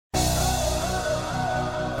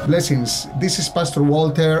Blessings. This is Pastor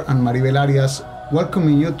Walter and Maribel Arias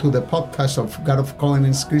welcoming you to the podcast of God of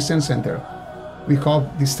Covenants Christian Center. We hope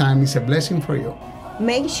this time is a blessing for you.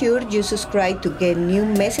 Make sure you subscribe to get new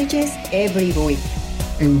messages every week.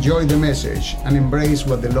 Enjoy the message and embrace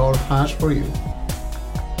what the Lord has for you.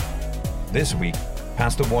 This week,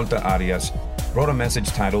 Pastor Walter Arias wrote a message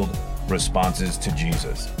titled Responses to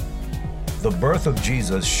Jesus. The birth of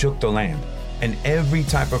Jesus shook the land, and every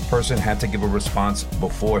type of person had to give a response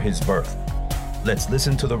before his birth. Let's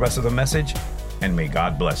listen to the rest of the message, and may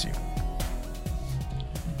God bless you.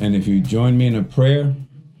 And if you join me in a prayer,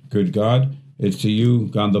 good God, it's to you,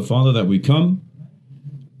 God the Father, that we come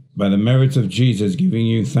by the merits of Jesus, giving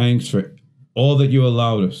you thanks for all that you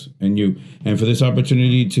allowed us and for this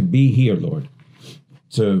opportunity to be here, Lord,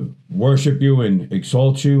 to worship you and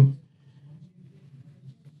exalt you,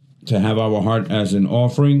 to have our heart as an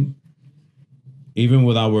offering, even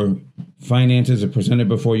with our finances are presented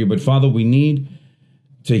before you. But Father, we need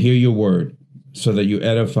to hear your word so that you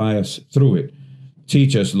edify us through it.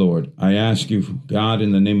 Teach us, Lord. I ask you, God,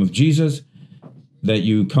 in the name of Jesus, that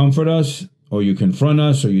you comfort us, or you confront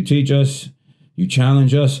us, or you teach us, you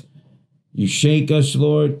challenge us, you shake us,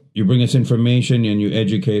 Lord. You bring us information and you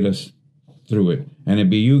educate us through it. And it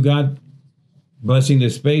be you, God, blessing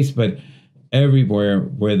this space, but everywhere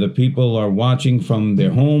where the people are watching from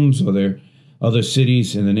their homes or their other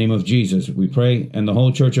cities, in the name of Jesus, we pray. And the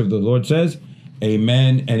whole church of the Lord says,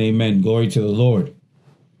 amen and amen. Glory to the Lord.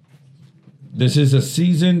 This is a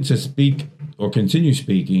season to speak or continue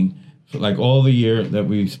speaking, like all the year that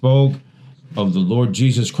we spoke of the Lord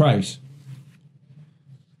Jesus Christ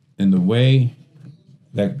in the way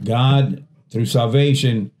that God, through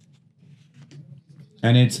salvation,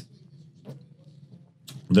 and it's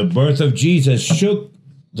the birth of Jesus shook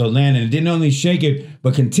the land, and it didn't only shake it,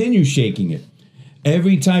 but continue shaking it.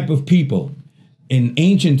 Every type of people in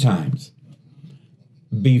ancient times,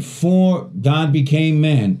 before God became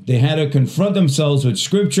man, they had to confront themselves with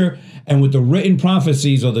scripture and with the written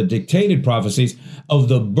prophecies or the dictated prophecies of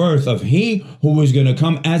the birth of he who was going to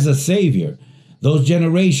come as a savior. Those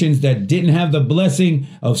generations that didn't have the blessing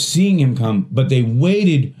of seeing him come, but they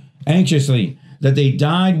waited anxiously, that they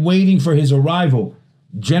died waiting for his arrival.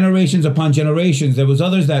 Generations upon generations. There was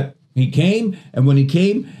others that he came, and when he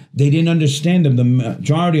came, they didn't understand him. The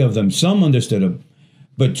majority of them, some understood him.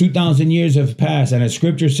 But 2,000 years have passed, and as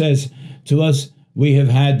scripture says to us, we have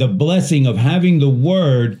had the blessing of having the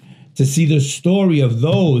word to see the story of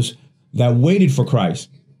those that waited for Christ,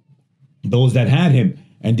 those that had him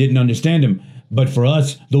and didn't understand him. But for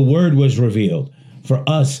us, the word was revealed. For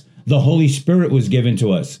us, the Holy Spirit was given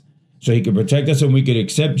to us so he could protect us and we could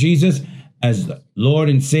accept Jesus as the Lord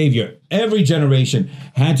and Savior. Every generation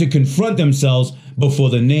had to confront themselves before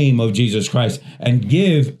the name of Jesus Christ and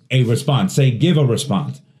give a response. Say, give a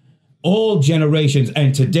response. All generations,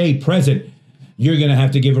 and today, present, you're going to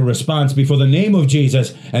have to give a response before the name of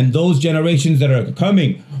Jesus. And those generations that are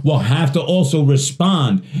coming will have to also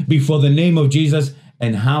respond before the name of Jesus.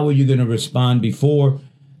 And how are you going to respond before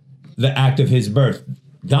the act of his birth?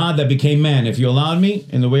 God that became man. If you allowed me,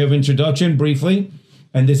 in the way of introduction, briefly,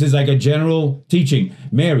 and this is like a general teaching.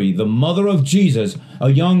 Mary, the mother of Jesus, a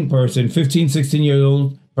young person, 15, 16 years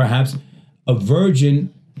old, perhaps, a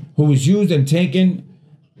virgin who was used and taken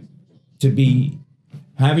to be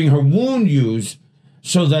having her womb used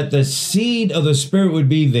so that the seed of the Spirit would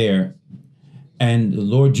be there and the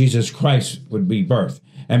Lord Jesus Christ would be birthed.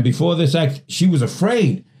 And before this act, she was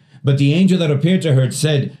afraid. But the angel that appeared to her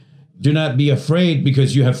said, do not be afraid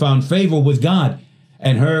because you have found favor with God.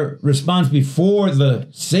 And her response before the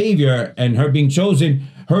Savior and her being chosen,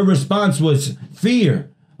 her response was fear.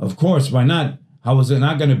 Of course, why not? How was it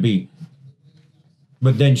not going to be?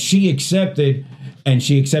 But then she accepted, and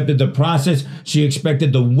she accepted the process. She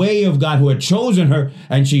expected the way of God who had chosen her,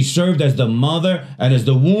 and she served as the mother and as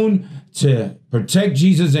the womb to protect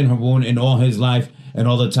Jesus in her womb in all his life and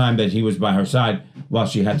all the time that he was by her side while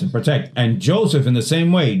she had to protect. And Joseph in the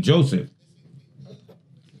same way, Joseph,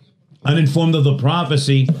 uninformed of the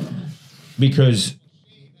prophecy, because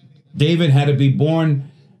Jesus had to be born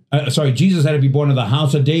of the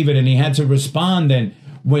house of David, and he had to respond. And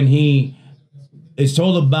when he is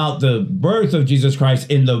told about the birth of Jesus Christ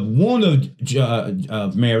in the womb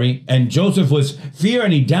of Mary, and Joseph was fear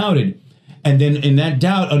and he doubted. And then in that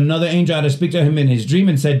doubt, another angel had to speak to him in his dream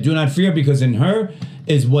and said, do not fear, because in her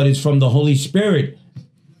is what is from the Holy Spirit.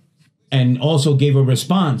 And also gave a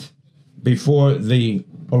response before the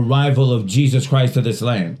arrival of Jesus Christ to this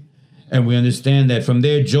land. And we understand that from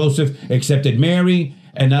there, Joseph accepted Mary,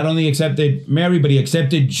 and not only accepted Mary, but he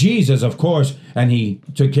accepted Jesus, of course, and he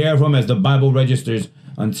took care of him as the Bible registers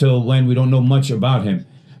until when we don't know much about him.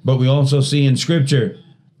 But we also see in scripture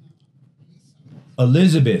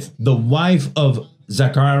Elizabeth, the wife of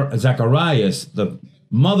Zacharias, the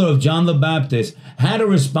mother of John the Baptist, had to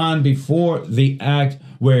respond before the act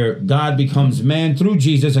where God becomes man through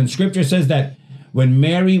Jesus. And scripture says that when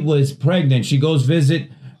Mary was pregnant, she goes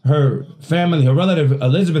visit her family, her relative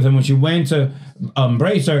Elizabeth, and when she went to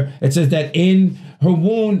embrace her, it says that in her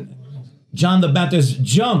womb, John the Baptist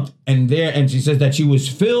jumped, and she says that she was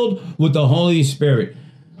filled with the Holy Spirit.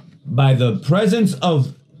 By the presence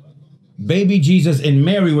of baby Jesus in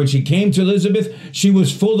Mary, when she came to Elizabeth, she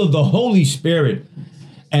was full of the Holy Spirit.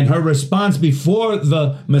 And her response before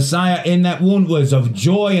the Messiah in that womb was of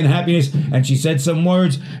joy and happiness. And she said some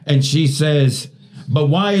words, and she says, "But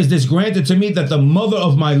why is this granted to me that the mother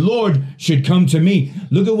of my Lord should come to me?"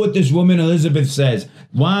 Look at what this woman Elizabeth says.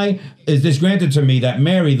 Why is this granted to me that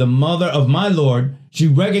Mary, the mother of my Lord, she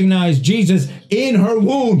recognized Jesus in her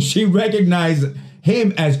womb. She recognized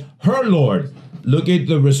him as her Lord. Look at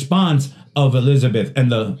the response of Elizabeth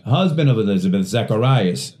and the husband of Elizabeth,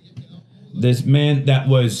 Zacharias. This man that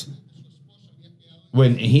was,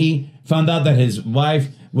 when he found out that his wife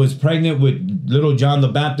was pregnant with little John the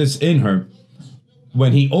Baptist in her,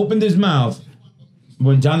 when he opened his mouth,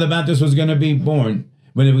 when John the Baptist was going to be born,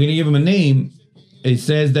 when they were going to give him a name, it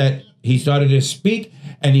says that he started to speak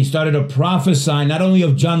and he started to prophesy not only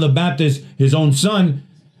of John the Baptist, his own son,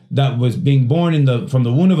 that was being born from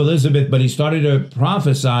the womb of Elizabeth, but he started to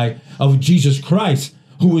prophesy of Jesus Christ,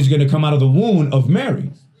 who was going to come out of the womb of Mary.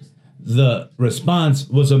 The response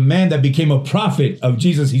was a man that became a prophet of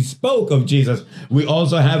Jesus. He spoke of Jesus. We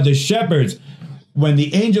also have the shepherds. When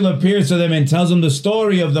the angel appears to them and tells them the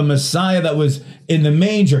story of the Messiah that was in the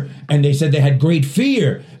manger, and they said they had great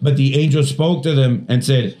fear, but the angel spoke to them and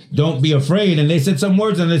said, "Don't be afraid." And they said some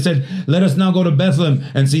words, and they said, "Let us now go to Bethlehem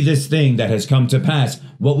and see this thing that has come to pass."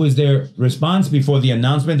 What was their response before the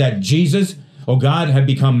announcement that Jesus, or God, had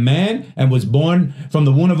become man and was born from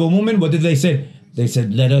the womb of a woman? What did they say? They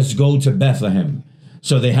said, "Let us go to Bethlehem."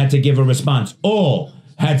 So they had to give a response. All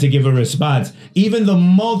had to give a response. Even the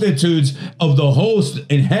multitudes of the host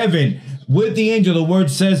in heaven with the angel, the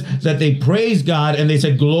word says that they praised God and they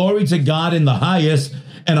said, "Glory to God in the highest,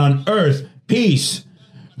 and on earth peace,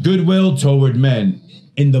 goodwill toward men."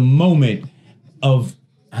 In the moment of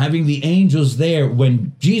having the angels there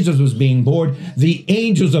when Jesus was being born, the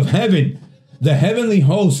angels of heaven, the heavenly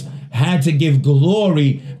hosts, had to give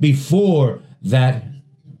glory before that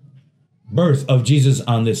birth of Jesus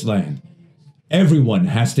on this land. Everyone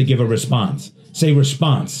has to give a response. Say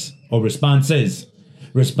response or responses.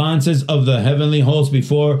 Responses of the heavenly host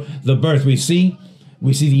before the birth. We see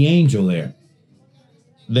the angel there.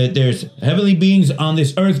 That there's heavenly beings on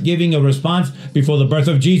this earth giving a response before the birth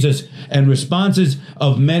of Jesus, and responses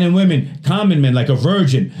of men and women, common men, like a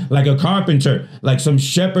virgin, like a carpenter, like some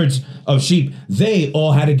shepherds of sheep. They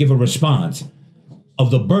all had to give a response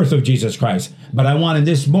of the birth of Jesus Christ. But I want in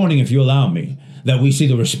this morning, if you allow me, that we see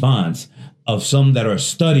the response of some that are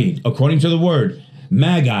studied according to the word,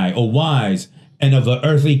 magi or wise, and of the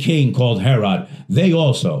earthly king called Herod. They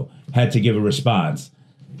also had to give a response.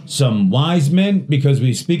 Some wise men, because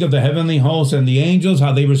we speak of the heavenly hosts and the angels,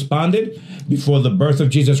 how they responded before the birth of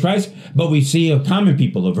Jesus Christ. But we see a common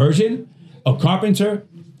people, a virgin, a carpenter,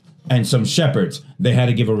 and some shepherds. They had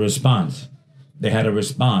to give a response. They had to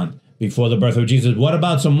respond before the birth of Jesus. What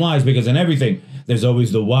about some wise? Because in everything, there's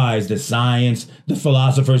always the wise, the science, the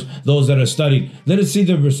philosophers, those that are studied. Let us see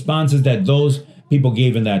the responses that those people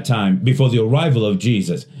gave in that time before the arrival of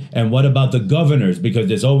Jesus. And what about the governors? Because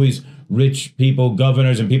there's always rich people,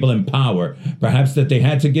 governors, and people in power. Perhaps that they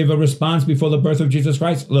had to give a response before the birth of Jesus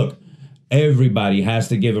Christ. Look, everybody has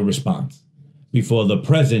to give a response before the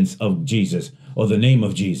presence of Jesus or the name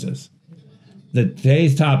of Jesus.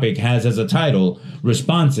 Today's topic has as a title,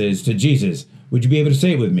 Responses to Jesus. Would you be able to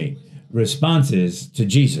say it with me? Responses to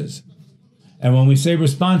Jesus. And when we say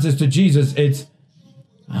responses to Jesus, it's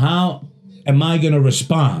how am I going to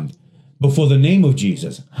respond before the name of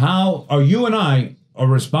Jesus? How are you and I are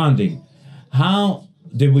responding? How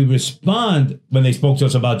did we respond when they spoke to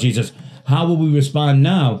us about Jesus? How will we respond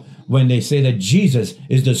now when they say that Jesus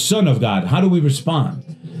is the Son of God? How do we respond?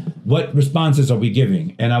 What responses are we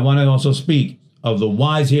giving? And I want to also speak of the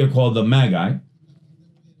wise here called the Magi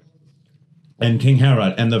and King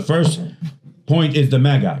Herod. And the first point is the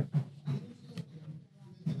Magi.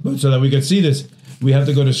 But so that we can see this, we have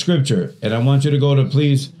to go to Scripture. And I want you to go to,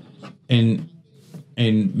 please, in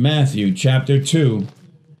Matthew chapter 2,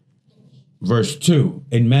 verse 2.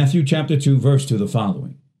 In Matthew chapter 2, verse 2, the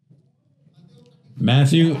following.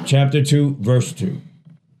 Matthew chapter 2, verse 2.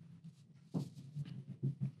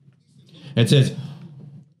 It says,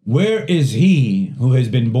 Where is he who has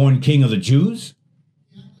been born King of the Jews?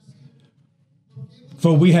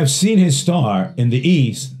 For we have seen his star in the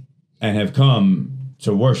east and have come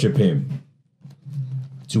to worship him.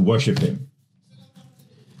 To worship him.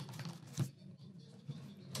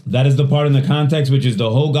 That is the part in the context, which is the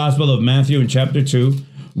whole Gospel of Matthew in chapter 2.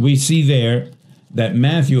 We see there that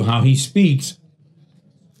Matthew, how he speaks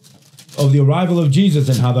of the arrival of Jesus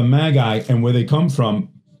and how the Magi and where they come from.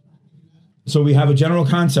 So we have a general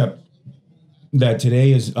concept that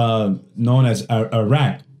today is known as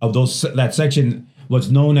Iraq. Of those, that section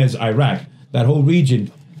was known as Iraq. That whole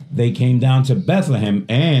region, they came down to Bethlehem,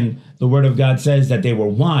 and the Word of God says that they were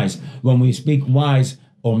wise. When we speak wise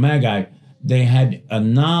or Magi, they had a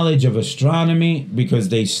knowledge of astronomy because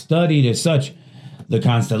they studied as such the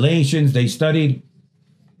constellations. They studied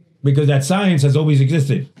because that science has always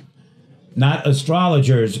existed. Not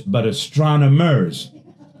astrologers, but astronomers.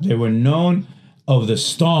 They were known of the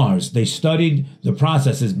stars. They studied the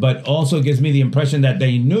processes, but also gives me the impression that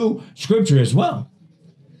they knew Scripture as well.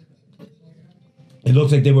 It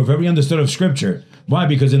looks like they were very understood of Scripture. Why?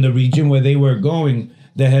 Because in the region where they were going,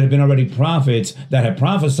 there had been already prophets that had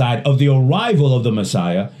prophesied of the arrival of the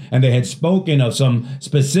Messiah, and they had spoken of some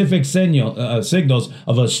specific signals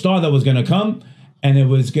of a star that was going to come, and it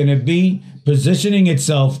was going to be positioning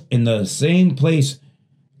itself in the same place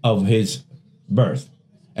of his birth.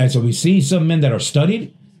 And so we see some men that are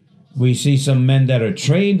studied. We see some men that are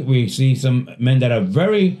trained. We see some men that are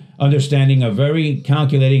very understanding, are very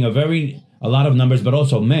calculating, a lot of numbers, but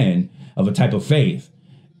also men of a type of faith.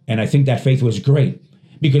 And I think that faith was great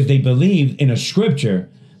because they believed in a scripture.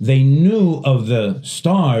 They knew of the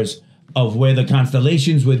stars, of where the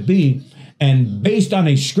constellations would be. And based on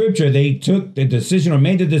a scripture, they took the decision or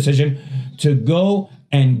made the decision to go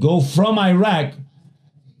from Iraq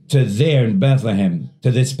to there in Bethlehem,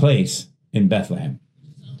 to this place in Bethlehem.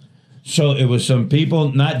 So it was some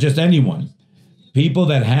people, not just anyone, people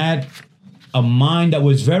that had a mind that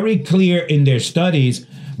was very clear in their studies,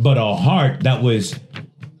 but a heart that was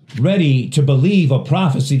ready to believe a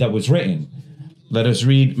prophecy that was written. Let us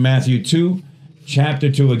read Matthew 2,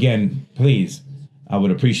 chapter 2 again, please. I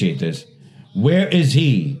would appreciate this. Where is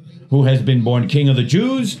he who has been born King of the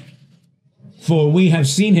Jews? For we have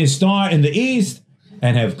seen his star in the east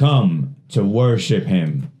and have come to worship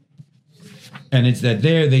him. And it's that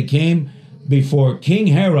there they came before King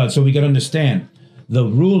Herod, so we can understand the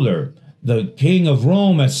ruler, the king of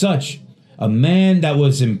Rome as such, a man that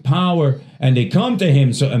was in power, and they come to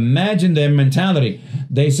him. So imagine their mentality.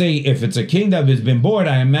 They say, if it's a king that has been born,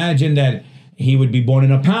 I imagine that he would be born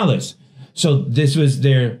in a palace. So this was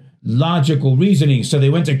their logical reasoning. So they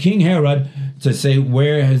went to King Herod to say,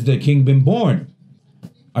 where has the king been born?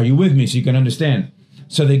 Are you with me? So you can understand.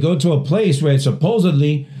 So they go to a place where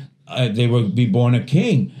supposedly they would be born a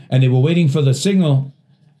king, and they were waiting for the signal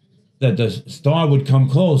that the star would come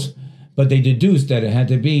close, but they deduced that it had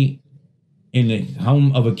to be in the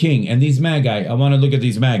home of a king. And these Magi, I want to look at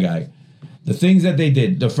these Magi. The things that they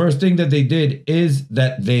did, the first thing that they did is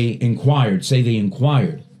that they inquired. Say they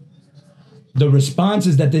inquired. The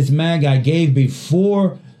responses that this Magi gave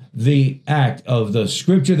before the act of the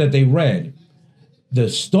scripture that they read, the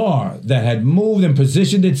star that had moved and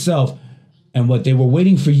positioned itself, and what they were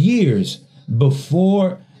waiting for years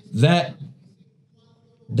before that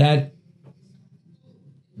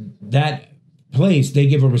place, they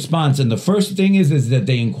give a response. And the first thing is that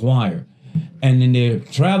they inquire. And in their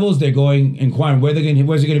travels, they're going inquiring where's it going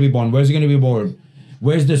to be born? Where's it going to be born?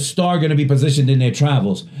 Where's the star going to be positioned in their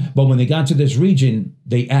travels? But when they got to this region,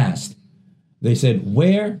 they asked. They said,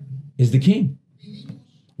 where is the king?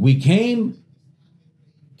 We came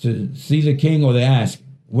to see the king, or they ask,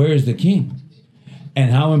 where is the king?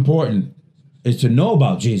 And how important is to know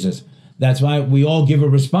about Jesus. That's why we all give a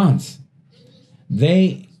response.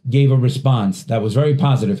 They gave a response that was very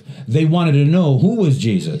positive. They wanted to know who was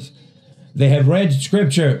Jesus. They have read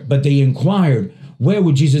scripture, but they inquired, where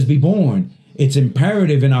would Jesus be born? It's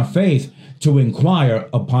imperative in our faith to inquire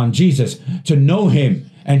upon Jesus, to know him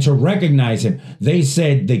and to recognize him. They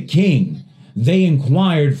said the king. They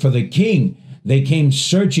inquired for the king. They came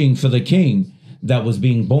searching for the king that was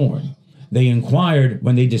being born. They inquired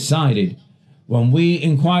when they decided. When we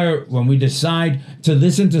inquire, when we decide to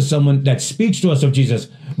listen to someone that speaks to us of Jesus,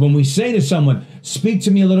 when we say to someone, speak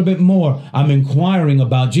to me a little bit more, I'm inquiring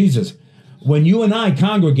about Jesus. When you and I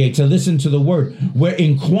congregate to listen to the word, we're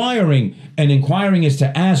inquiring, and inquiring is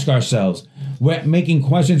to ask ourselves. We're making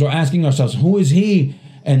questions or asking ourselves, who is he?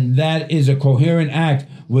 And that is a coherent act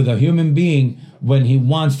with a human being when he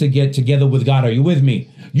wants to get together with God. Are you with me?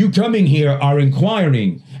 You coming here are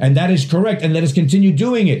inquiring, And that is correct. And let us continue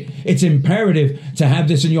doing it. It's imperative to have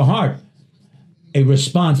this in your heart. A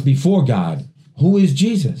response before God. Who is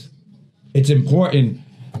Jesus? It's important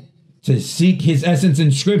to seek his essence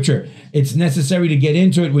in scripture. It's necessary to get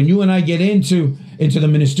into it. When you and I get into the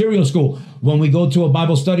ministerial school, when we go to a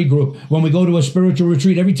Bible study group, when we go to a spiritual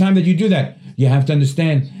retreat, every time that you do that, you have to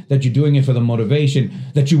understand that you're doing it for the motivation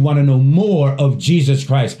that you want to know more of Jesus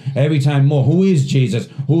Christ. Every time more. Who is Jesus?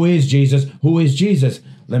 Who is Jesus? Who is Jesus?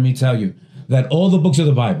 Let me tell you that all the books of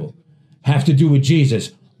the Bible have to do with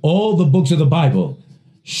Jesus. All the books of the Bible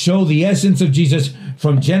show the essence of Jesus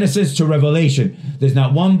from Genesis to Revelation. There's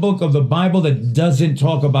not one book of the Bible that doesn't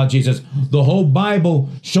talk about Jesus. The whole Bible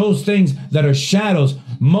shows things that are shadows.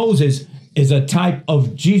 Moses is a type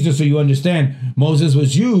of Jesus, so you understand. Moses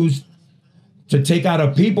was used to take out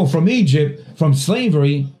a people from Egypt, from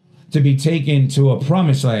slavery, to be taken to a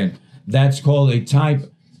promised land. That's called a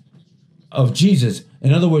type of Jesus.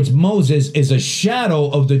 In other words, Moses is a shadow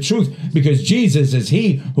of the truth, because Jesus is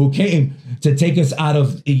he who came to take us out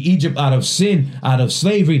of Egypt, out of sin, out of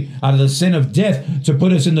slavery, out of the sin of death, to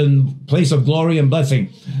put us in the place of glory and blessing.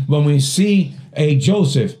 When we see a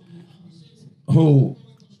Joshua who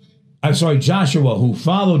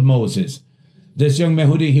followed Moses, this young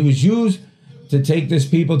man, he was used to take this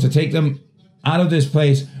people, to take them out of this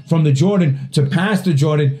place from the Jordan, to pass the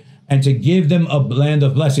Jordan, and to give them a land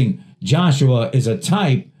of blessing. Joshua is a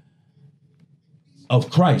type of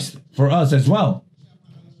Christ for us as well.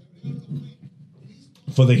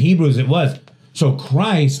 For the Hebrews it was. So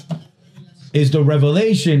Christ is the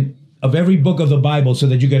revelation of every book of the Bible, so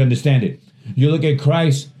that you can understand it. You look at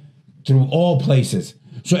Christ through all places.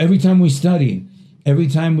 So every time we study, every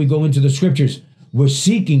time we go into the scriptures, we're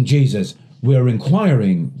seeking Jesus. We're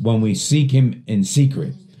inquiring when we seek him in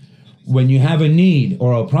secret. When you have a need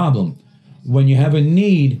or a problem, when you have a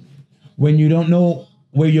need, when you don't know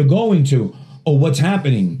where you're going to or what's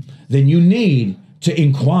happening, then you need to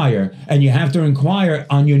inquire, and you have to inquire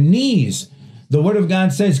on your knees. The word of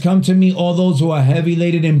God says, "Come to me, all those who are heavy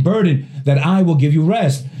laden and burdened, that I will give you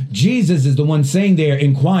rest." Jesus is the one saying there,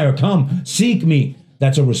 inquire, come, seek me.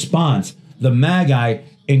 That's a response. The Magi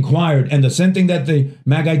inquired, and the same thing that the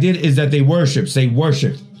Magi did is that they worshiped. Say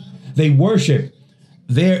worshiped. They worshiped.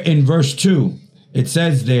 There in verse 2, it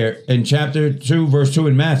says there in chapter 2, verse 2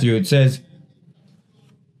 in Matthew, it says,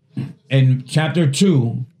 in chapter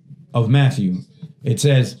 2 of Matthew, it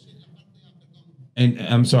says,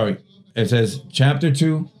 it says chapter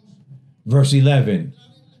 2, verse 11.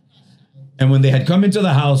 And when they had come into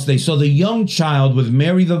the house, they saw the young child with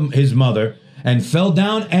Mary, his mother, and fell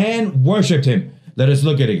down and worshipped him. Let us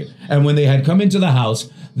look at it. And when they had come into the house,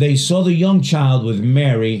 they saw the young child with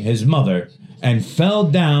Mary, his mother, and fell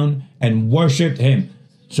down and worshipped him.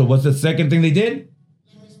 So what's the second thing they did?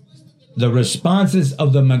 The responses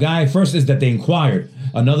of the Magi first is that they inquired.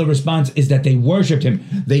 Another response is that they worshiped him.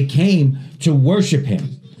 They came to worship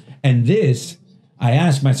him. And this, I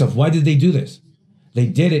ask myself, why did they do this? They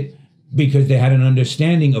did it because they had an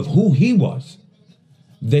understanding of who he was.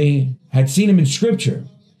 They had seen him in scripture.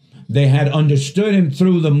 They had understood him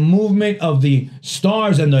through the movement of the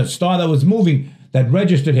stars and the star that was moving that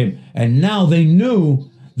registered him. And now they knew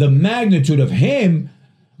the magnitude of him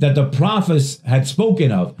that the prophets had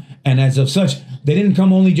spoken of. And as of such, they didn't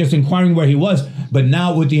come only just inquiring where he was, but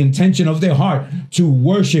now with the intention of their heart to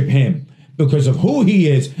worship him because of who he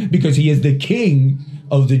is, because he is the King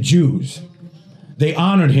of the Jews. They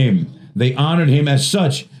honored him. They honored him as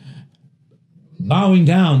such, bowing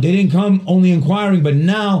down. They didn't come only inquiring, but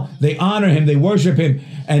now they honor him. They worship him,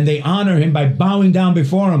 and they honor him by bowing down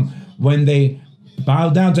before him. When they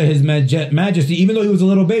bowed down to his majesty, even though he was a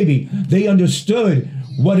little baby, they understood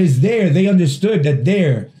what is there. They understood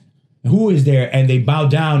that who is there, and they bow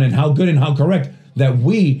down, and how good and how correct that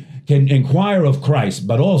we can inquire of Christ,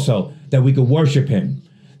 but also that we could worship him,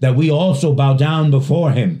 that we also bow down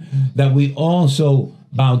before him, that we also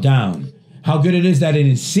bow down. How good it is that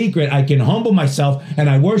in secret I can humble myself and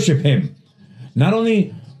I worship him. Not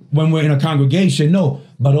only when we're in a congregation, no,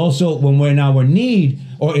 but also when we're in our need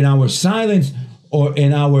or in our silence or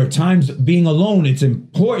in our times being alone. It's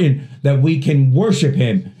important that we can worship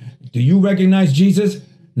him. Do you recognize Jesus?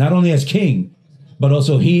 Not only as King, but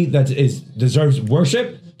also he that deserves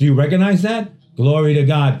worship. Do you recognize that? Glory to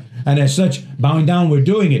God. And as such, bowing down, we're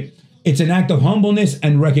doing it. It's an act of humbleness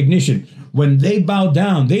and recognition. When they bow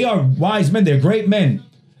down, they are wise men. They're great men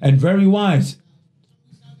and very wise.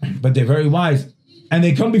 But they're very wise. And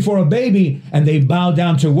they come before a baby and they bow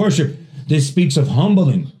down to worship. This speaks of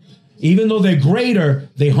humbling. Even though they're greater,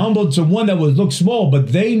 they humbled to one that looked small,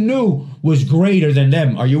 but they knew was greater than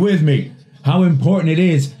them. Are you with me? How important it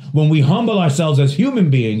is when we humble ourselves as human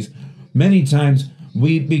beings, many times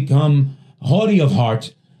we become haughty of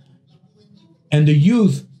heart. And the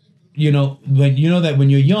youth, when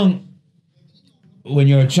you're young, when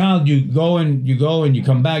you're a child, you go and you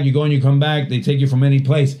come back, you go and you come back. They take you from any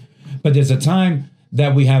place. But there's a time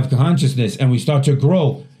that we have consciousness and we start to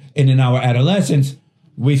grow. And in our adolescence,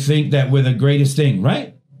 we think that we're the greatest thing,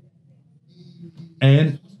 right?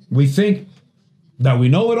 And we think that we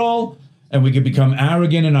know it all, and we can become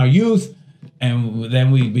arrogant in our youth, and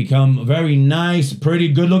then we become very nice, pretty,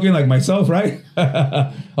 good looking, like myself, right?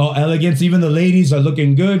 Oh, elegance, even the ladies are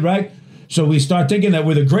looking good, right? So we start thinking that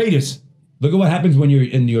we're the greatest. Look at what happens when you're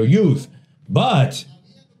in your youth. But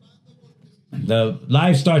the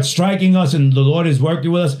life starts striking us, and the Lord is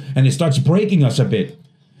working with us, and it starts breaking us a bit.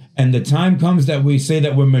 And the time comes that we say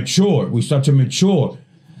that we're mature. We start to mature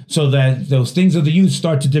so that those things of the youth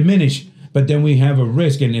start to diminish. But then we have a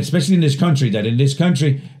risk, and especially in this country, that in this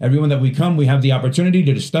country, everyone that we come, we have the opportunity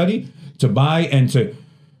to study, to buy, and to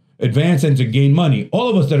advance, and to gain money. All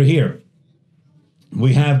of us that are here,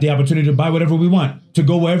 we have the opportunity to buy whatever we want, to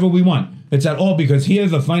go wherever we want. It's at all because here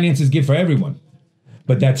the finances give for everyone.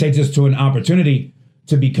 But that takes us to an opportunity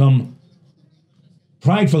to become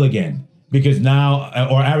prideful again. Because now,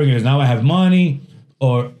 or arrogant, now I have money,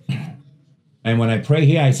 and when I pray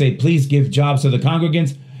here, I say, please give jobs to the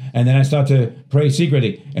congregants, and then I start to pray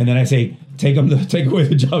secretly, and then I say, take away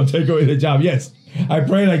the job, take away the job. Yes, I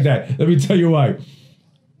pray like that. Let me tell you why.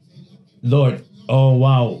 Lord, oh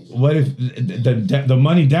wow, what if the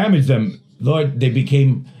money damaged them? Lord, they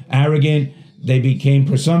became arrogant, they became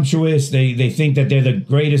presumptuous, they think that they're the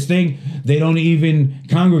greatest thing. They don't even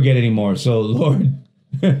congregate anymore. So Lord,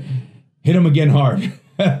 hit them again hard.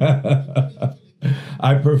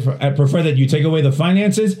 I prefer that you take away the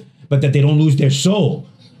finances, but that they don't lose their soul.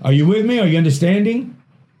 Are you with me? Are you understanding?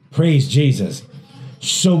 Praise Jesus.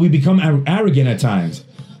 So we become arrogant at times.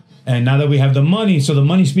 And now that we have the money, so the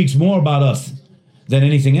money speaks more about us than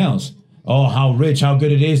anything else. Oh, how rich, how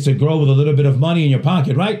good it is to grow with a little bit of money in your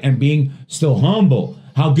pocket, right? And being still humble.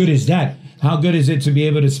 How good is that? How good is it to be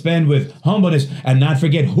able to spend with humbleness and not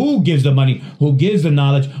forget who gives the money, who gives the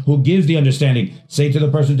knowledge, who gives the understanding? Say to the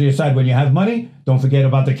person to your side, when you have money, don't forget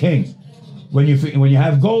about the king. When you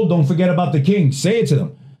have gold, don't forget about the king. Say it to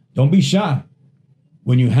them. Don't be shy.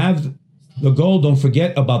 When you have the gold, don't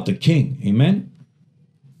forget about the king. Amen?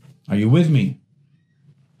 Are you with me?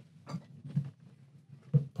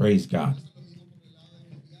 Praise God.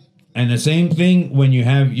 And the same thing when you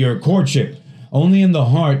have your courtship. Only in the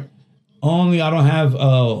heart. Only I don't have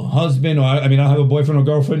a husband, or I don't have a boyfriend or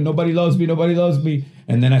girlfriend. Nobody loves me. Nobody loves me.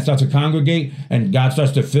 And then I start to congregate, and God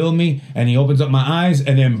starts to fill me, and He opens up my eyes,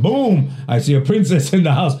 and then boom, I see a princess in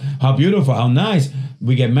the house. How beautiful, how nice.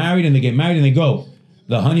 We get married, and they get married, and they go.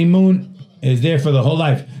 The honeymoon is there for the whole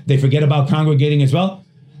life. They forget about congregating as well.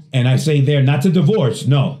 And I say there, not to divorce.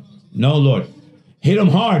 No, Lord. Hit them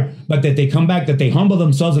hard, but that they come back, that they humble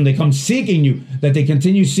themselves, and they come seeking you, that they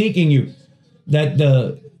continue seeking you, that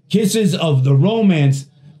the kisses of the romance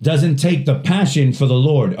doesn't take the passion for the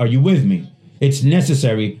Lord. Are you with me? It's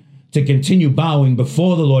necessary to continue bowing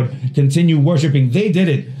before the Lord, continue worshiping. They did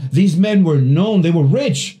it. These men were known. They were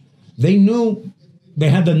rich. They knew, they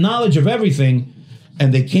had the knowledge of everything,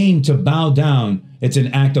 and they came to bow down. It's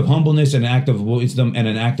an act of humbleness, an act of wisdom, and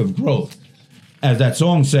an act of growth. As that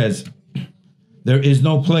song says, there is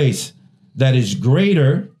no place that is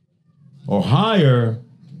greater or higher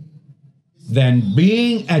than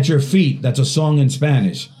being at your feet. That's a song in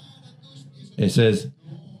Spanish. It says,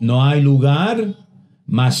 no hay lugar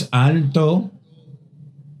más alto,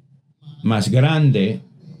 más grande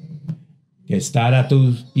que estar a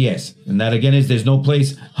tus pies. And that again is, there's no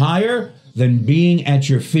place higher than being at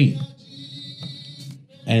your feet.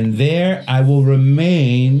 And there I will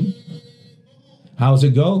remain. How's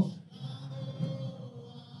it go?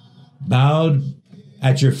 Bowed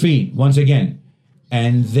at your feet. Once again.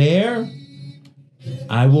 And there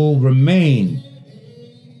I will remain.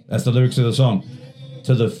 That's the lyrics of the song.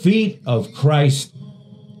 To the feet of Christ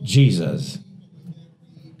Jesus.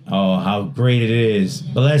 Oh, how great it is.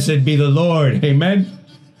 Blessed be the Lord. Amen.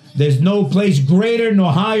 There's no place greater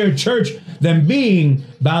nor higher, church, than being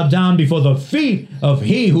bowed down before the feet of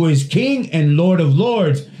He who is King and Lord of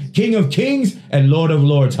Lords, King of Kings and Lord of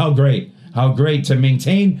Lords. How great. How great to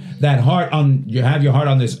maintain that heart you have your heart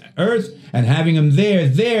on this earth, and having Him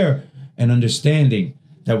there, and understanding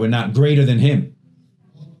that we're not greater than Him.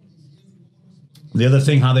 The other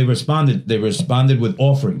thing, how they responded with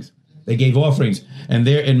offerings. They gave offerings. And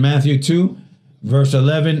there in Matthew 2, verse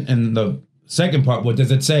 11, and the second part, what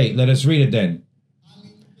does it say? Let us read it then.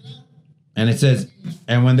 And it says,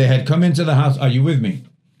 and when they had come into the house, are you with me?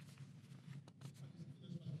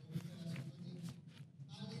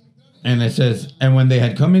 And it says, and when they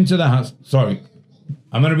had come into the house, sorry,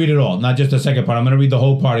 I'm going to read it all, not just the second part. I'm going to read the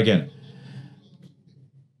whole part again.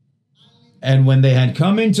 And when they had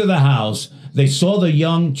come into the house, they saw the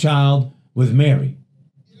young child with Mary,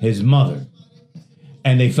 his mother,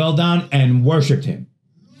 and they fell down and worshipped him.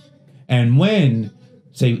 And when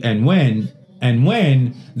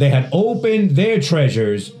they had opened their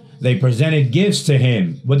treasures, they presented gifts to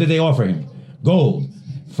him. What did they offer him? Gold,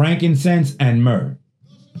 frankincense, and myrrh.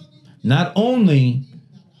 Not only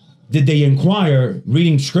did they inquire,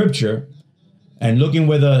 reading scripture and looking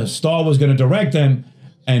where the star was going to direct them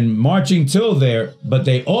and marching till there, but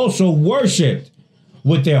they also worshiped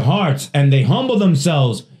with their hearts, and they humbled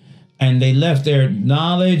themselves, and they left their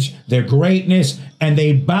knowledge, their greatness, and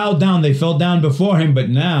they bowed down. They fell down before him, but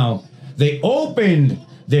now they opened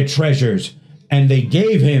their treasures and they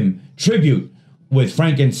gave him tribute with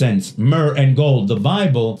frankincense, myrrh, and gold. The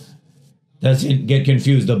Bible doesn't get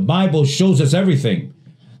confused. The Bible shows us everything.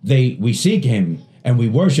 We seek him and we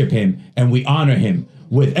worship him and we honor him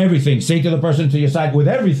with everything. Say to the person to your side, with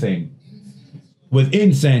everything. With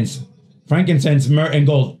incense, frankincense, myrrh, and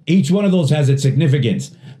gold. Each one of those has its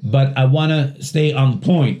significance. But I want to stay on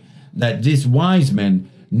point that this wise man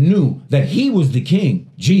knew that he was the king,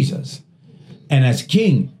 Jesus. And as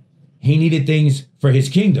king, he needed things for his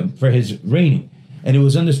kingdom, for his reigning. And it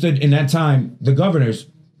was understood in that time, the governors,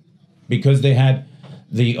 because they had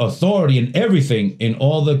the authority and everything in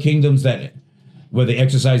all the kingdoms where they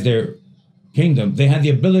exercised their kingdom, they had the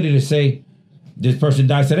ability to say, this person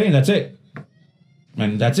dies today and that's it.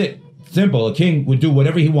 And that's it. Simple. A king would do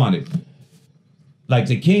whatever he wanted. Like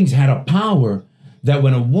the kings had a power that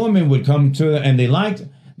when a woman would come to them and they liked,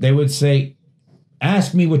 they would say,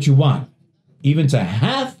 ask me what you want, even to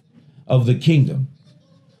half of the kingdom.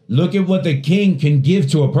 Look at what the king can give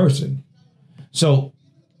to a person. So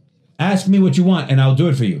ask me what you want and I'll do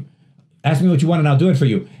it for you. Ask me what you want and I'll do it for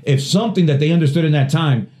you. If something that they understood in that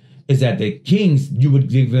time is that the kings, you would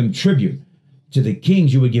give them tribute. To the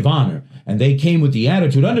kings, you would give honor. And they came with the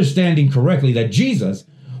attitude, understanding correctly that Jesus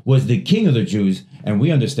was the King of the Jews. And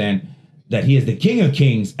we understand that he is the King of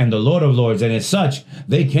Kings and the Lord of Lords. And as such,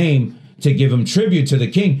 they came to give him tribute to the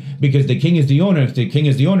king, because the king is the owner. If the king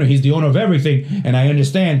is the owner, he's the owner of everything. And I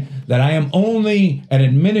understand that I am only an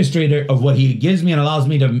administrator of what he gives me and allows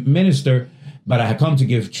me to minister, but I have come to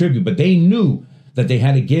give tribute. But they knew that they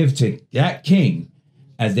had to give to that king,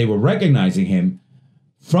 as they were recognizing him,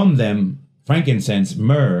 from them frankincense,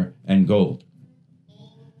 myrrh, and gold.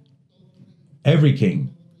 Every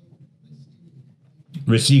king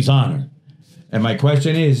receives honor. And my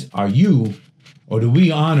question is, are you, or do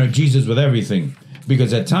we honor Jesus with everything?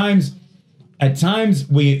 Because at times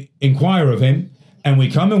we inquire of him and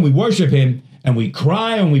we come and we worship him and we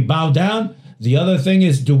cry and we bow down. The other thing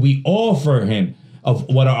is, do we offer him of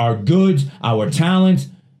what are our goods, our talents,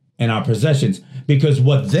 and our possessions? Because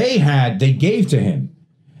what they had, they gave to him.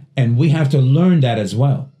 And we have to learn that as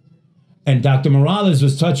well. And Dr. Morales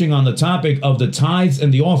was touching on the topic of the tithes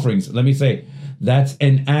and the offerings. Let me say, that's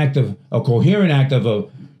an act of a coherent act of a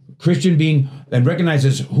Christian being and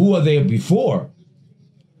recognizes who are they before.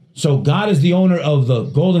 So God is the owner of the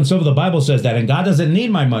gold and silver. The Bible says that. And God doesn't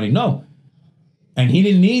need my money. No. And he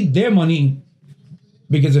didn't need their money,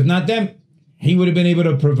 because if not them, he would have been able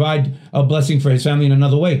to provide a blessing for his family in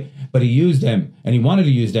another way. But he used them, and he wanted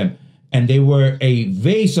to use them. And they were a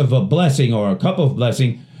vase of a blessing, or a cup of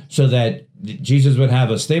blessing, so that Jesus would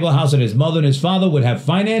have a stable house and his mother and his father would have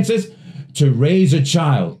finances to raise a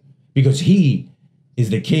child, because he is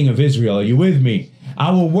the King of Israel. Are you with me?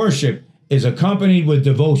 Our worship is accompanied with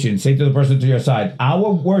devotion. Say to the person to your side,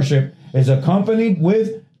 our worship is accompanied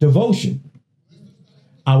with devotion.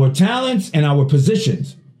 Our talents and our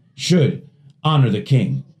positions should honor the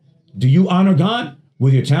King. Do you honor God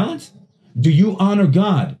with your talents? Do you honor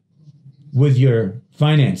God with your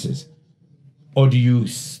finances? Or do you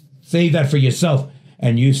say that for yourself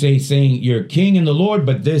and you saying you're king and the Lord,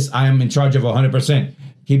 but this I am in charge of 100%.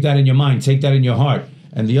 Keep that in your mind. Take that in your heart.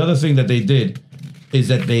 And the other thing that they did is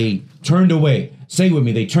that they turned away. Say with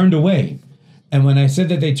me, they turned away. And when I said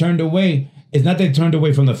that they turned away, it's not they turned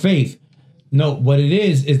away from the faith. No, what it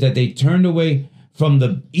is that they turned away from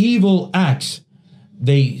the evil acts.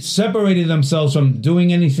 They separated themselves from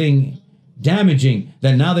doing anything damaging,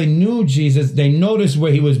 that now they knew Jesus. They noticed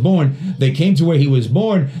where he was born. They came to where he was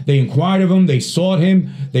born. They inquired of him. They sought him.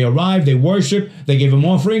 They arrived. They worshiped. They gave him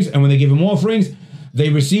offerings. And when they gave him offerings, they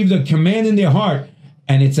received a command in their heart.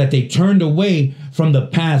 And it's that they turned away from the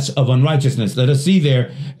paths of unrighteousness. Let us see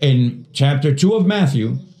there in chapter 2 of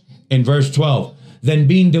Matthew, in verse 12. Then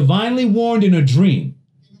being divinely warned in a dream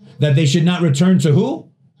that they should not return to who?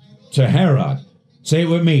 To Herod. Say it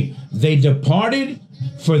with me. They departed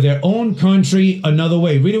for their own country another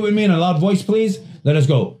way. Read it with me in a loud voice, please. Let us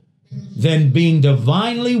go. Then being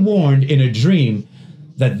divinely warned in a dream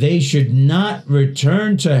that they should not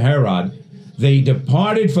return to Herod, they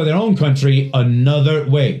departed for their own country another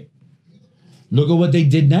way. Look at what they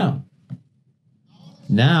did now.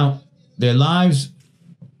 Now, their lives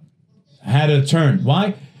had a turn.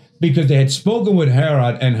 Why? Because they had spoken with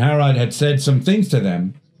Herod, and Herod had said some things to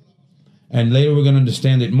them. And later we're going to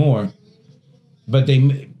understand it more. But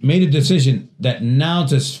they made a decision that now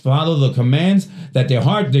to follow the commands that their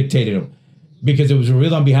heart dictated them. Because it was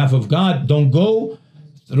revealed on behalf of God. Don't go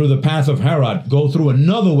through the path of Herod. Go through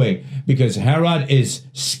another way. Because Herod is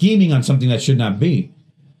scheming on something that should not be.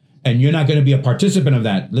 And you're not going to be a participant of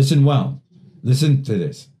that. Listen well. Listen to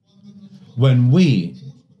this. When we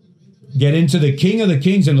get into the King of the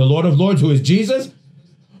Kings and the Lord of Lords, who is Jesus,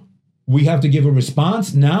 we have to give a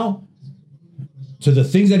response now to the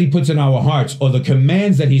things that he puts in our hearts, or the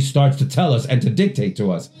commands that he starts to tell us and to dictate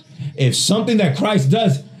to us. If something that Christ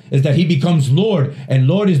does is that he becomes Lord, and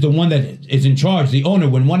Lord is the one that is in charge, the owner.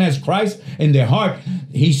 When one has Christ in their heart,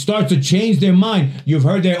 he starts to change their mind. You've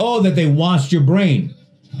heard that they washed your brain.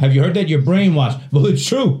 Have you heard that? Your brain washed. Well, it's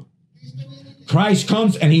true. Christ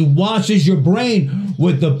comes and he washes your brain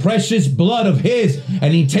with the precious blood of his,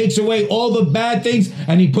 and he takes away all the bad things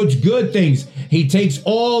and he puts good things. He takes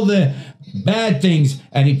all the bad things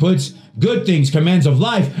and he puts good things, commands of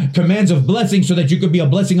life, commands of blessing, so that you could be a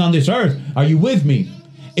blessing on this earth. Are you with me?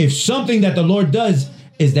 If something that the Lord does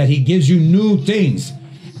is that he gives you new things.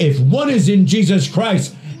 If one is in Jesus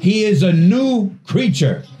Christ, he is a new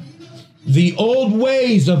creature. The old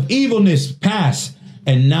ways of evilness pass,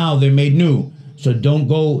 and now they're made new. So don't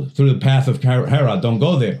go through the path of Herod. Don't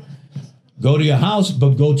go there. Go to your house,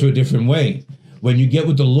 but go to a different way. When you get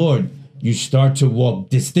with the Lord, you start to walk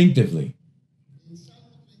distinctively.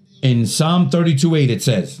 In Psalm 32:8, it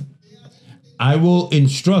says, I will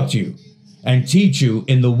instruct you and teach you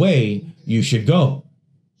in the way you should go.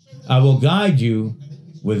 I will guide you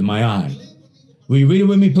with my eye. Will you read it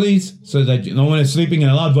with me, please? So that no one is sleeping in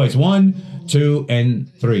a loud voice. 1, 2,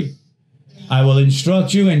 and 3. I will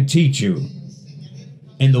instruct you and teach you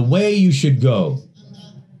in the way you should go.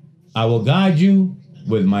 I will guide you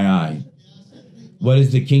with my eye. What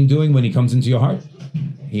is the King doing when he comes into your heart?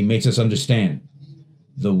 He makes us understand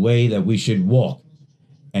the way that we should walk.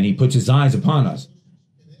 And he puts his eyes upon us.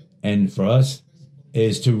 And for us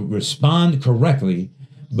is to respond correctly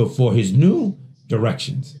before his new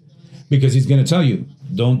directions. Because he's going to tell you,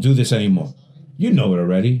 don't do this anymore. You know it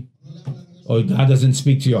already. Or God doesn't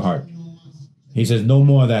speak to your heart. He says, no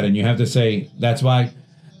more of that. And you have to say, that's why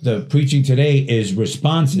the preaching today is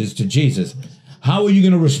responses to Jesus. How are you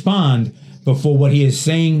going to respond before what he is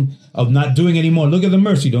saying of not doing anymore? Look at the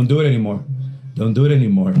mercy. Don't do it anymore. Don't do it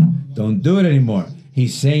anymore. Don't do it anymore.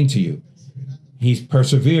 He's saying to you, he's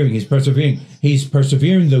persevering. He's persevering. He's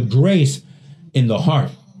persevering the grace in the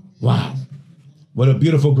heart. Wow. What a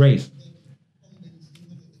beautiful grace.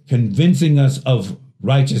 Convincing us of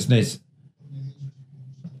righteousness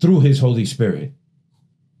through his Holy Spirit.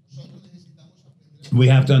 We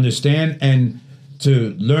have to understand and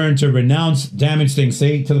to learn to renounce damaged things.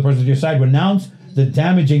 Say to the person to your side, renounce the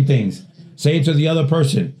damaging things. Say it to the other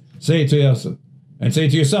person. Say it to yourself. And say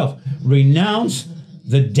it to yourself. Renounce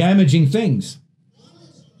the damaging things.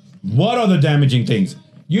 What are the damaging things?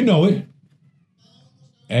 You know it.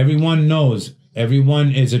 Everyone knows.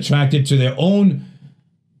 Everyone is attracted to their own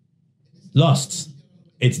lusts.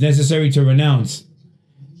 It's necessary to renounce.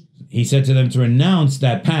 He said to them to renounce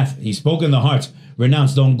that path. He spoke in the hearts.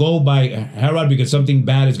 Renounce. Don't go by Herod because something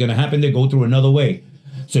bad is going to happen. They go through another way.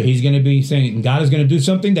 So he's going to be saying, God is going to do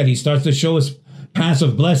something that he starts to show us paths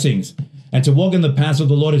of blessings. And to walk in the paths of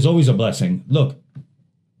the Lord is always a blessing. Look,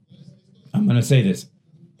 I'm going to say this.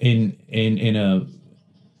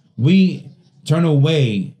 We turn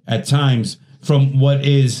away at times from what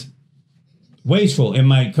is wasteful. In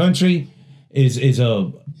my country there's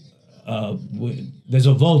a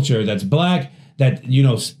vulture that's black that,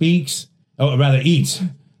 speaks, or rather eats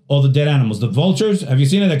all the dead animals. The vultures, have you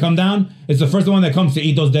seen it? That come down? It's the first one that comes to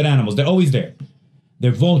eat those dead animals. They're always there.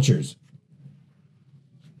 They're vultures.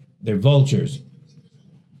 They're vultures.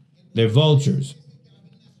 They're vultures.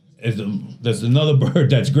 There's another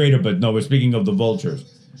bird that's greater, but no, we're speaking of the vultures.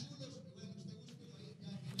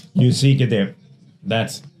 You seek it there.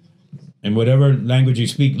 That's, in whatever language you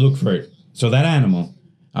speak, look for it. So that animal,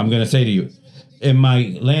 I'm going to say to you, in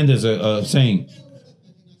my land there's a saying,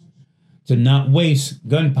 to not waste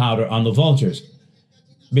gunpowder on the vultures.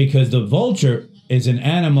 Because the vulture is an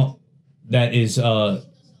animal that is a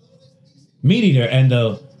meat eater, and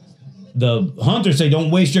the hunters say,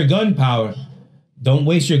 don't waste your gunpowder. Don't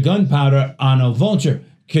waste your gunpowder on a vulture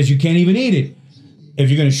because you can't even eat it. If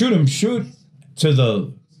you're going to shoot them, shoot to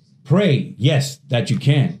the prey, yes, that you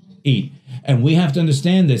can eat. And we have to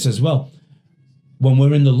understand this as well. When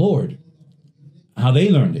we're in the Lord, how they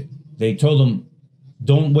learned it. They told them,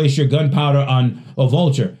 don't waste your gunpowder on a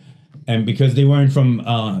vulture. And because they weren't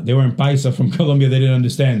Paisa from Colombia, they didn't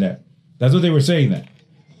understand that. That's what they were saying that.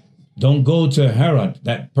 Don't go to Herod.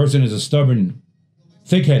 That person is a stubborn,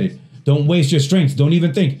 thick-headed. Don't waste your strength. Don't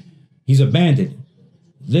even think. He's a bandit.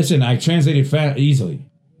 Listen, I translated easily.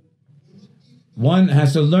 One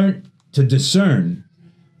has to learn to discern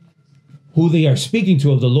who they are speaking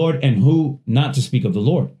to of the Lord and who not to speak of the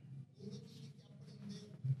Lord.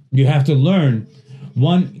 You have to learn.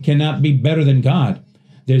 One cannot be better than God.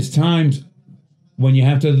 There's times when you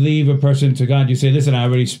have to leave a person to God. You say, listen, I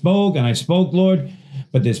already spoke and I spoke, Lord,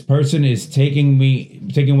 but this person is taking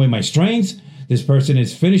away my strengths. This person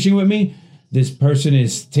is finishing with me. This person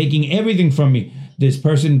is taking everything from me. This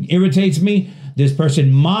person irritates me. This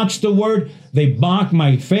person mocks the word. They mock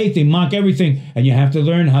my faith. They mock everything. And you have to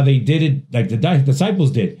learn how they did it like the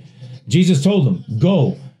disciples did. Jesus told them,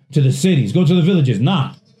 go to the cities, go to the villages,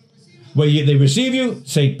 knock. Where they receive you,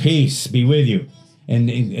 say, peace be with you. And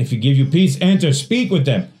if you give you peace, enter, speak with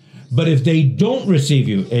them. But if they don't receive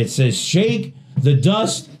you, it says, shake the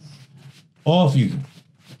dust off you.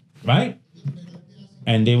 Right?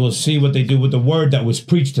 And they will see what they do with the word that was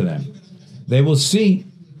preached to them. They will see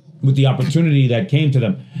with the opportunity that came to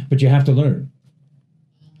them. But you have to learn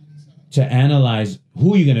to analyze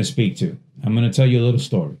who you're going to speak to. I'm going to tell you a little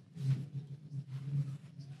story.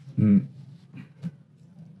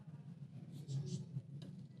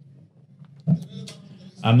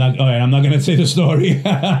 I'm not going to say the story.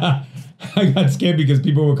 I got scared because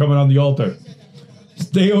people were coming on the altar.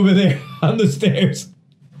 Stay over there on the stairs.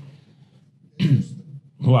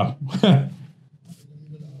 Wow. And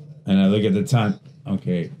I look at the time.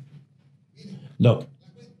 Okay. Look.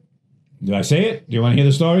 Do I say it? Do you want to hear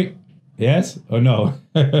the story? Yes or no?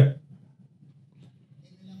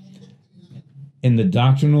 In the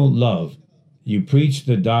doctrinal love, you preach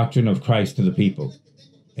the doctrine of Christ to the people.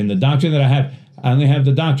 In the doctrine that I only have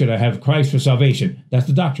the doctrine. I have Christ for salvation. That's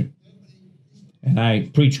the doctrine. And I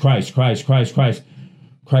preach Christ.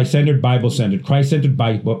 Christ-centered, Bible-centered. Christ-centered,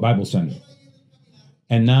 Bible-centered.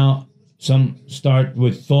 And now some start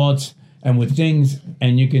with thoughts and with things,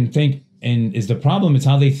 and you can think, and is the problem is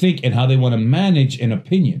how they think and how they want to manage an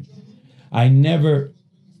opinion. I never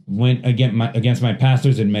went against my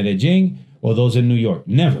pastors in Medellin or those in New York.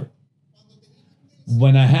 Never.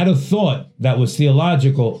 When I had a thought that was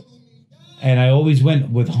theological, and I always went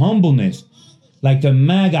with humbleness, like the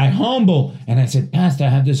Magi, humble. And I said, Pastor, I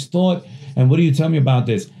have this thought, and what do you tell me about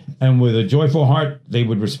this? And with a joyful heart, they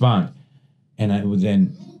would respond. And I would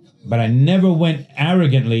then, but I never went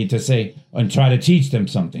arrogantly to say and try to teach them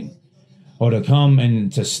something, or to come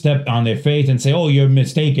and to step on their faith and say, oh, you're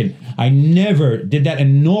mistaken. I never did that,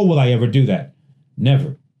 and nor will I ever do that.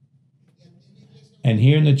 Never. And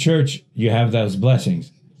here in the church, you have those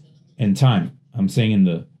blessings in time. I'm saying in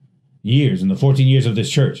the 14 years of this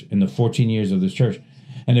church,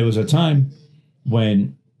 And there was a time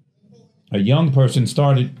when a young person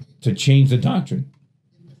started to change the doctrine.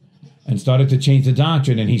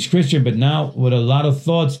 And he's Christian, but now with a lot of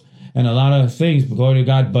thoughts and a lot of things, glory to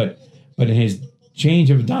God, but in his change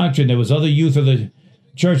of doctrine, there was other youth of the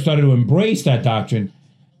church started to embrace that doctrine.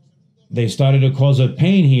 They started to cause a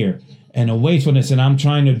pain here and a wastefulness, and I'm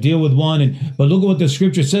trying to deal with one, but look at what the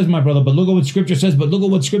scripture says, my brother, but look at what scripture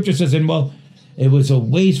says, and well, it was a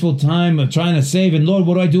wasteful time of trying to save, and Lord,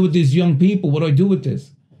 what do I do with these young people? What do I do with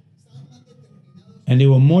this? And they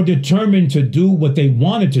were more determined to do what they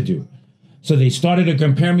wanted to do. So they started to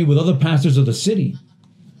compare me with other pastors of the city.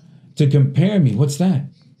 To compare me, what's that?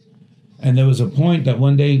 And there was a point that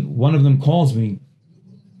one day, one of them calls me,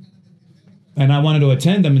 and I wanted to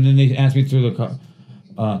attend them, and then they asked me through the car,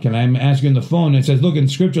 can I ask you on the phone? And it says, look in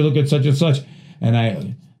scripture, look at such and such. And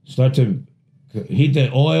I start to heat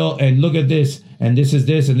the oil and look at this, and this is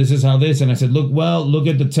this, and this is how this. And I said, look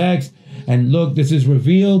at the text, and look, this is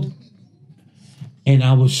revealed. And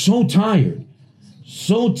I was so tired,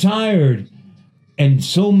 and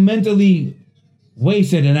so mentally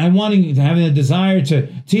wasted, and having a desire to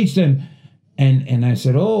teach them. And I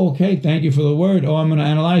said, oh, okay, thank you for the word. Oh, I'm going to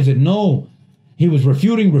analyze it. No, he was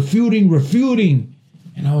refuting.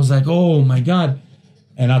 And I was like, oh my God.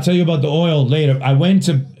 And I'll tell you about the oil later. I went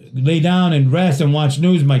to lay down and rest and watch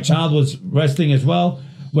news. My child was resting as well.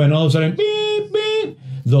 When all of a sudden, beep, beep,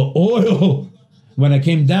 the oil, when I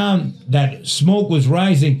came down, that smoke was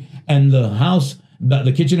rising, and the house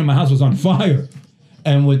the kitchen in my house was on fire.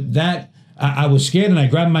 And with that, I was scared, and I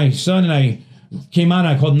grabbed my son and I came out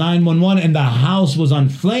and I called 911, and the house was on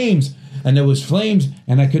flames, and there was flames,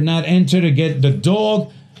 and I could not enter to get the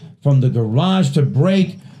dog from the garage to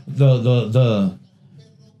break the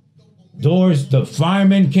doors. The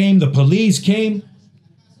firemen came, the police came.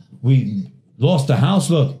 We lost the house,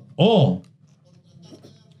 look, all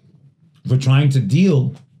for trying to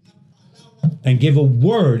deal and give a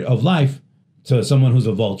word of life to someone who's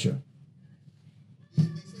a vulture.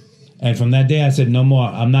 And from that day, I said, no more.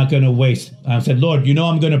 I'm not going to waste. I said, Lord, you know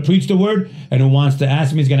I'm going to preach the word, and who wants to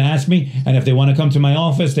ask me is going to ask me. And if they want to come to my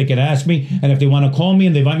office, they can ask me. And if they want to call me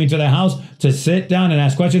and they invite me to their house to sit down and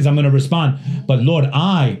ask questions, I'm going to respond. But Lord,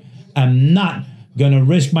 I am not going to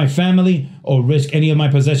risk my family or risk any of my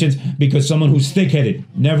possessions because someone who's thick-headed.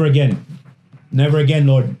 Never again. Never again,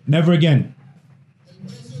 Lord. Never again.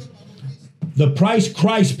 The price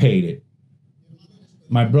Christ paid it.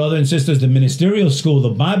 My brother and sisters, the ministerial school, the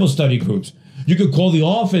Bible study groups. You could call the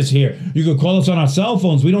office here. You could call us on our cell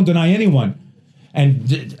phones. We don't deny anyone. And,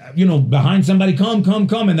 behind somebody, come,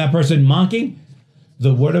 and that person mocking.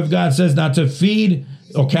 The word of God says not to feed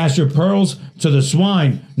or cast your pearls to the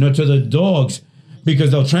swine, nor to the dogs,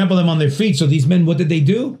 because they'll trample them on their feet. So these men, what did they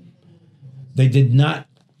do? They did not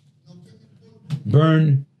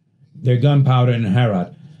burn their gunpowder in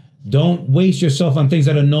Herod. Don't waste yourself on things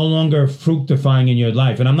that are no longer fructifying in your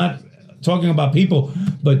life. And I'm not talking about people,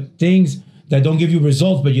 but things that don't give you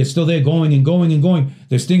results, but you're still there going and going and going.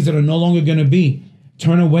 There's things that are no longer going to be.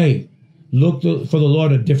 Turn away. Look for the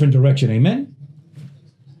Lord a different direction. Amen?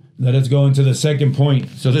 Let us go into the second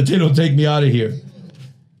point so that they don't take me out of here.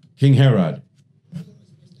 King Herod.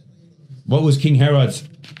 What was King Herod's?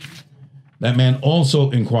 That man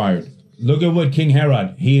also inquired. Look at what King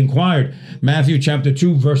Herod, he inquired. Matthew chapter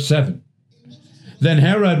 2, verse 7. Then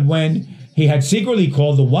Herod, when he had secretly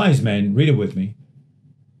called the wise men, read it with me.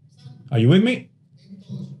 Are you with me?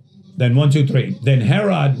 Then 1, 2, 3. Then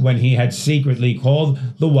Herod, when he had secretly called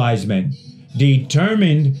the wise men,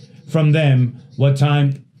 determined from them what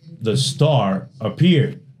time the star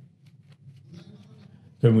appeared.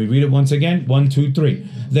 Can we read it once again? 1, 2, 3.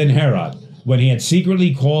 Then Herod, when he had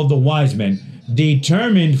secretly called the wise men,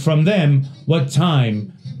 determined from them what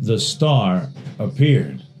time the star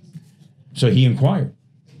appeared. So he inquired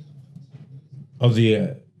of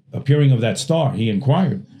the appearing of that star. He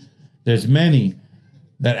inquired. There's many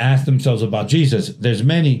that ask themselves about Jesus. There's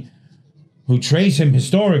many who trace him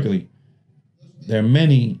historically. There are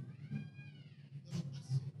many,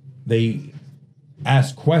 they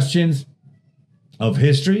ask questions of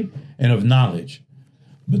history and of knowledge.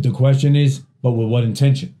 But the question is, but with what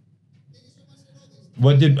intention?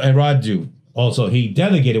 What did Herod do? Also, he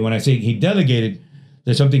delegated. When I say he delegated,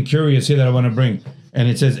 there's something curious here that I want to bring. And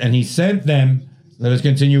it says, and he sent them, let us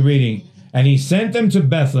continue reading, and he sent them to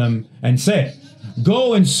Bethlehem and said,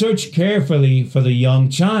 go and search carefully for the young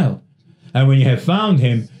child. And when you have found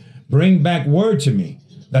him, bring back word to me,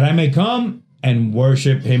 that I may come and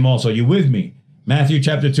worship him also. You with me? Matthew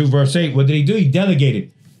chapter 2, verse 8. What did he do? He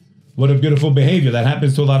delegated. What a beautiful behavior. That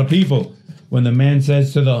happens to a lot of people. When the man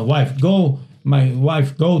says to the wife, go, my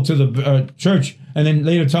wife, go to the church, and then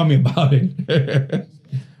later tell me about it.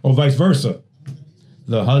 Or vice versa.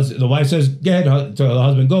 The wife says, get to the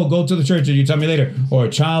husband, go to the church and you tell me later. Or a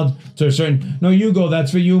child to a certain, no, you go,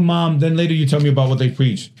 that's for you, mom. Then later you tell me about what they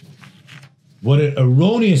preach. What an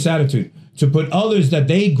erroneous attitude. To put others that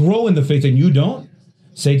they grow in the faith and you don't.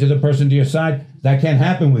 Say to the person to your side, that can't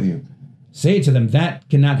happen with you. Say it to them, that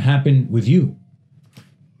cannot happen with you.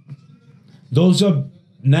 Those are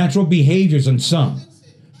natural behaviors in some.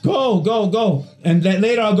 Go. And then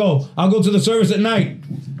later I'll go to the service at night.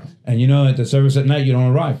 And at the service at night, you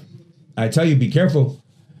don't arrive. I tell you, be careful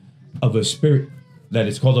of a spirit that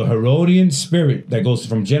is called a Herodian spirit that goes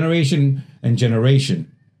from generation and generation.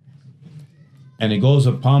 And it goes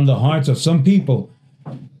upon the hearts of some people.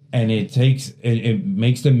 And it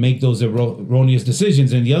makes them make those erroneous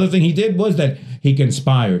decisions. And the other thing he did was that he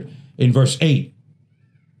conspired. In verse 8,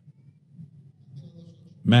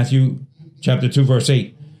 Matthew chapter 2, verse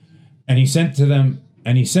 8, and he sent them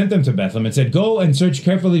to Bethlehem and said, go and search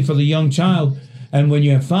carefully for the young child. And when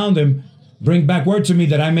you have found him, bring back word to me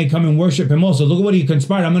that I may come and worship him also. Look at what he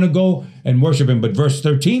conspired. I'm going to go and worship him. But verse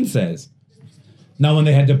 13 says, now when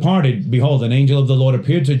they had departed, behold, an angel of the Lord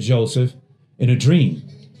appeared to Joseph in a dream,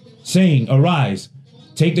 saying, arise,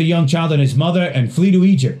 take the young child and his mother and flee to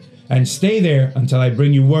Egypt and stay there until I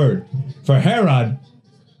bring you word. For Herod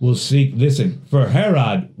will seek the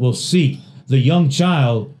young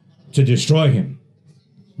child to destroy him.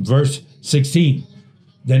 Verse 16.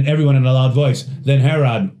 Then everyone in a loud voice. Then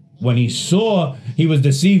Herod when he saw he was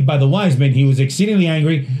deceived by the wise men, he was exceedingly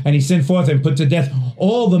angry, and he sent forth and put to death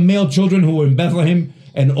all the male children who were in Bethlehem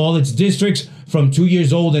and all its districts from 2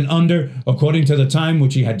 years old and under, according to the time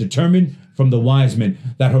which he had determined from the wise men.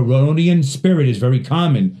 That Herodian spirit is very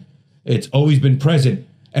common. It's always been present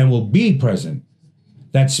and will be present.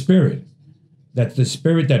 That spirit, that's the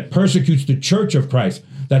spirit that persecutes the church of Christ.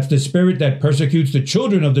 That's the spirit that persecutes the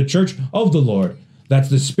children of the church of the Lord. That's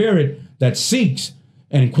the spirit that seeks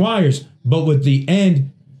and inquires, but with the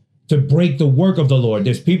end to break the work of the Lord.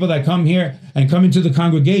 There's people that come here and come into the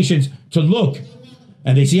congregations to look,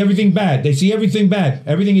 and they see everything bad. They see everything bad.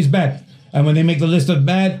 Everything is bad. And when they make the list of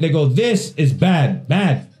bad, they go, this is bad,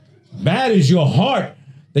 bad. Bad is your heart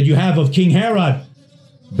that you have of King Herod.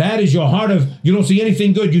 Bad is your heart of, you don't see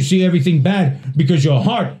anything good, you see everything bad, because your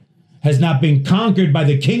heart has not been conquered by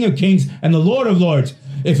the King of Kings and the Lord of Lords.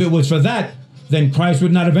 If it was for that, then Christ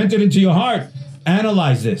would not have entered into your heart.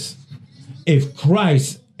 Analyze this. If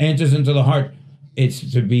Christ enters into the heart,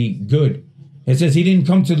 it's to be good. It says he didn't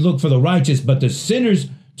come to look for the righteous, but the sinners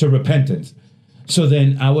to repentance. So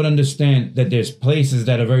then I would understand that there's places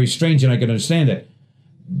that are very strange, and I can understand that.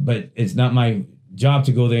 But it's not my job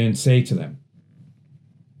to go there and say to them,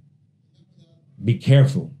 be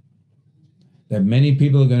careful that many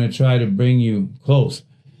people are going to try to bring you close.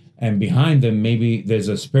 And behind them, maybe there's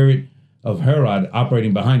a spirit of Herod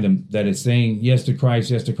operating behind them that is saying yes to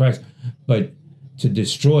Christ, but to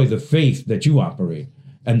destroy the faith that you operate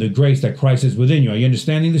and the grace that Christ is within you. Are you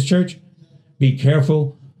understanding this, church? Be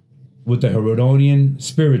careful with the Herodian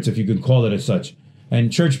spirits, if you could call it as such.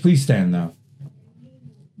 And church, please stand now.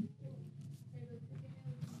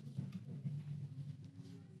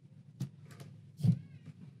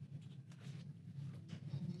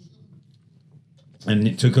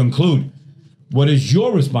 And to conclude, what is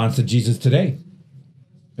your response to Jesus today?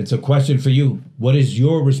 It's a question for you. What is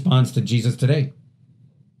your response to Jesus today?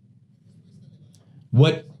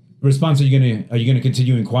 What response are you going to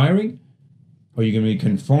continue inquiring? Are you going to be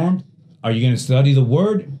conformed? Are you going to study the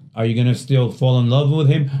word? Are you going to still fall in love with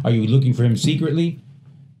him? Are you looking for him secretly?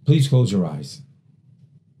 Please close your eyes.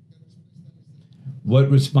 What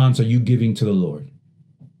response are you giving to the Lord?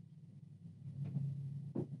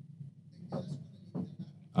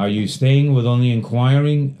 Are you staying with only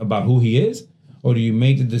inquiring about who he is? Or do you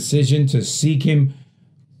make the decision to seek him,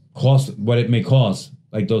 cost what it may cost?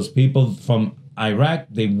 Like those people from Iraq,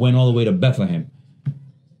 they went all the way to Bethlehem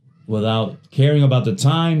without caring about the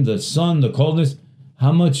time, the sun, the coldness.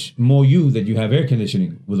 How much more you that you have air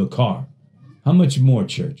conditioning with a car? How much more,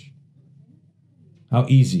 church? How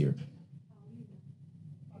easier?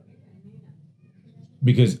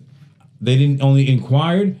 Because they didn't only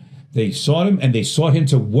inquired, they sought him, and they sought him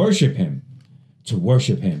to worship him, to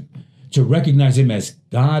recognize him as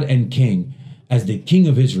God and King, as the King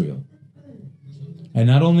of Israel. And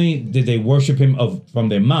not only did they worship him from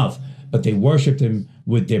their mouth, but they worshiped him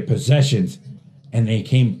with their possessions. And they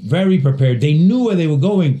came very prepared. They knew where they were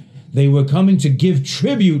going. They were coming to give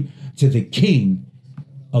tribute to the King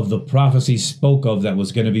of the prophecy spoke of that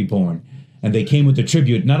was going to be born. And they came with the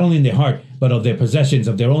tribute, not only in their heart, but of their possessions,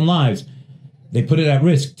 of their own lives. They put it at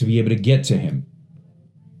risk to be able to get to him.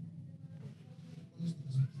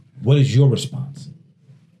 What is your response?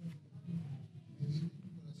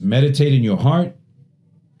 Meditate in your heart.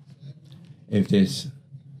 If there's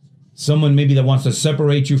someone maybe that wants to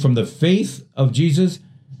separate you from the faith of Jesus,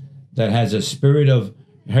 that has a spirit of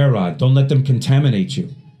Herod, don't let them contaminate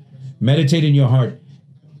you. Meditate in your heart.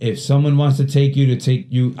 If someone wants to take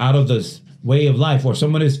you out of this way of life, or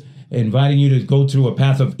someone is inviting you to go through a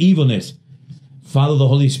path of evilness, follow the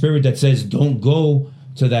Holy Spirit that says, don't go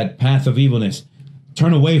to that path of evilness.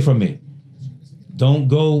 Turn away from it. Don't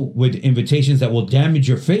go with invitations that will damage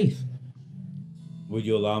your faith. Would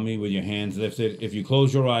you allow me with your hands lifted? If you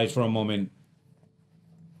close your eyes for a moment,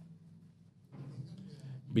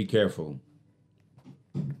 be careful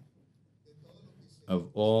of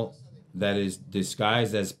all that is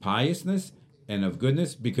disguised as piousness and of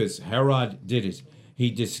goodness, because Herod did it. He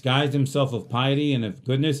disguised himself of piety and of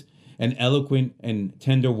goodness and eloquent and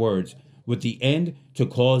tender words with the end to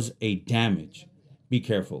cause a damage. Be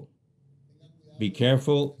careful. Be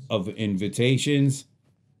careful of invitations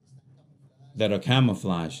that are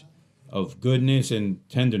camouflage of goodness and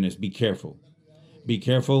tenderness. Be careful. Be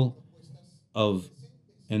careful of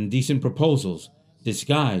indecent proposals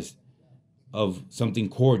disguised of something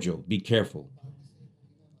cordial. Be careful.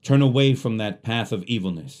 Turn away from that path of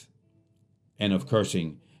evilness and of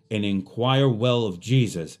cursing, and inquire well of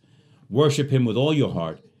Jesus. Worship him with all your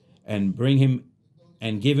heart, and bring him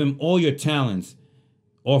and give him all your talents.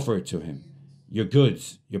 Offer it to him, your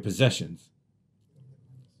goods, your possessions.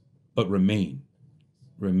 but remain.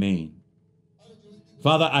 Remain.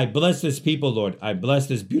 Father, I bless this people, Lord. I bless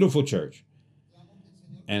this beautiful church.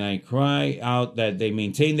 And I cry out that they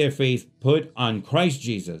maintain their faith, put on Christ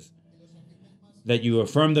Jesus, that you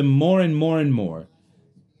affirm them more and more and more,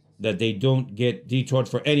 that they don't get detoured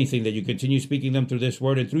for anything, that you continue speaking them through this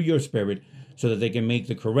word and through your spirit so that they can make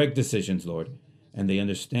the correct decisions, Lord. And they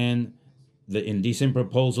understand the indecent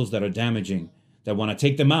proposals that are damaging, that want to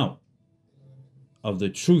take them out of the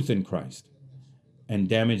truth in Christ and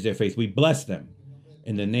damage their faith. We bless them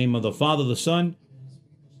in the name of the Father, the Son,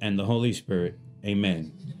 and the Holy Spirit.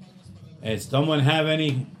 Amen. Does someone have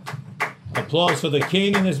any applause for the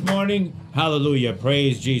King in this morning? Hallelujah.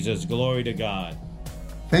 Praise Jesus. Glory to God.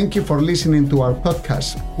 Thank you for listening to our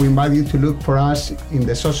podcast. We invite you to look for us in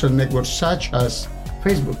the social networks such as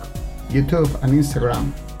Facebook, YouTube, and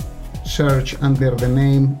Instagram. Search under the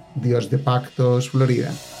name Dios de Pactos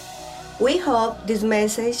Florida. We hope this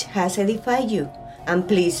message has edified you, and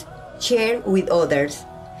please share with others.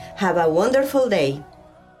 Have a wonderful day.